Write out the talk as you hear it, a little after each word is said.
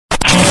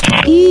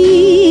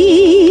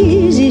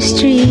Easy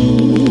Street.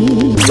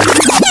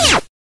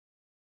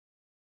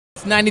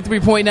 It's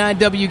 93.9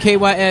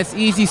 WKYS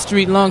Easy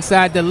Street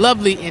alongside the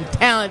lovely and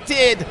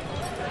talented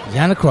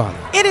Yana Crawley.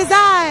 It is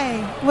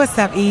I. What's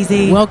up,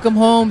 Easy? Welcome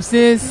home,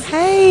 sis.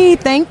 Hey,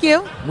 thank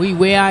you.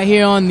 We out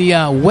here on the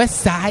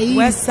west side.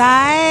 West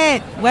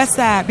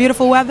side.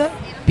 Beautiful weather.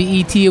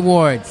 BET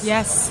Awards.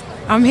 Yes,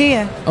 I'm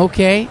here.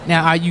 Okay.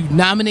 Now, are you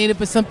nominated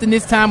for something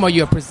this time? Are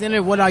you a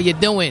presenter? What are you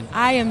doing?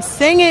 I am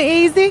singing,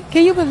 Easy.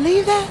 Can you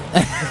believe that?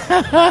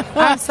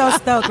 I'm so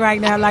stoked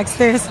right now. Like,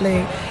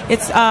 seriously.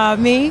 It's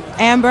me,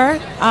 Amber,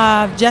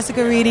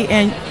 Jessica Reedy,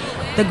 and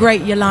the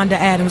great Yolanda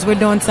Adams. We're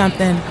doing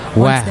something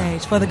on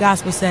stage for the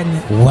gospel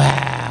segment.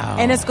 Wow.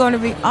 And it's going to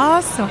be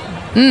awesome.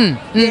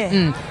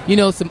 You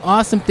know, some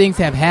awesome things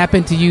have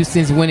happened to you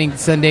since winning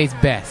Sunday's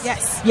Best.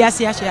 Yes.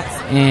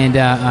 And,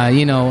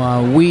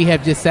 we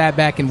have just sat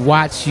back and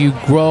watched you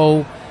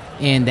grow,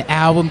 and the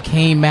album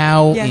came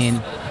out,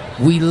 and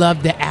we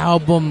love the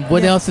album.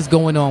 What else is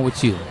going on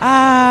with you?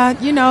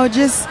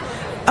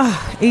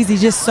 Easy,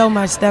 just so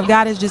much stuff.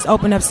 God has just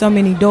opened up so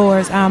many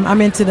doors. I'm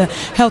into the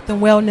health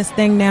and wellness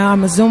thing now.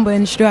 I'm a Zumba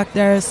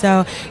instructor,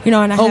 so and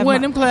I have where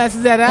them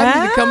classes at?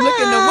 I need to come look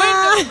in the window,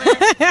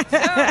 man.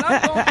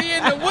 I'm gonna be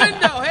in the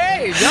window.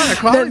 Hey,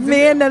 y'all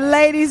me and the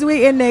ladies,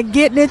 we in there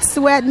getting it,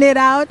 sweating it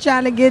out,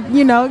 trying to get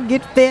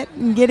fit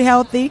and get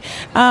healthy.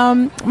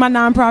 My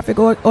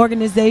nonprofit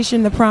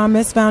organization, The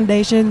Promise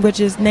Foundation, which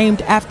is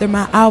named after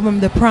my album,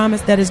 The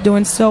Promise, that is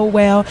doing so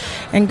well,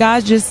 and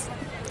God's just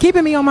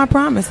keeping me on my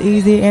promise,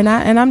 Easy, and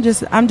I'm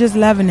just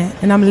loving it,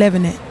 and I'm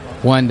living it.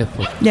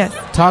 Wonderful. Yes.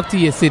 Talk to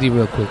your city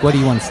real quick. What do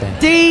you want to say?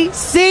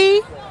 DC,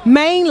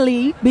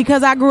 mainly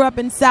because I grew up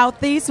in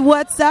Southeast.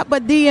 What's up,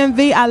 but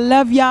DMV, I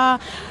love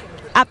y'all.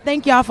 I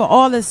thank y'all for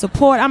all the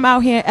support. I'm out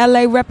here in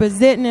LA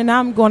representing, and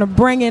I'm going to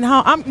bring it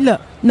home.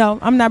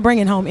 I'm not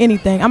bringing home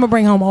anything. I'm going to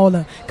bring home all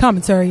the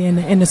commentary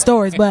and the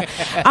stories, but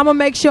I'm going to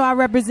make sure I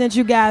represent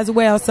you guys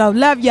well. So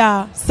love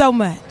y'all so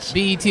much.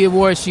 BET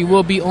Awards, she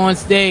will be on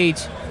stage.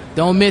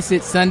 Don't miss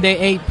it, Sunday,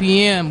 8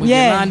 p.m. with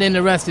Yolanda and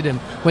the rest of them.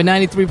 With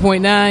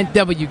 93.9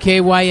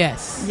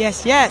 WKYS.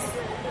 Yes.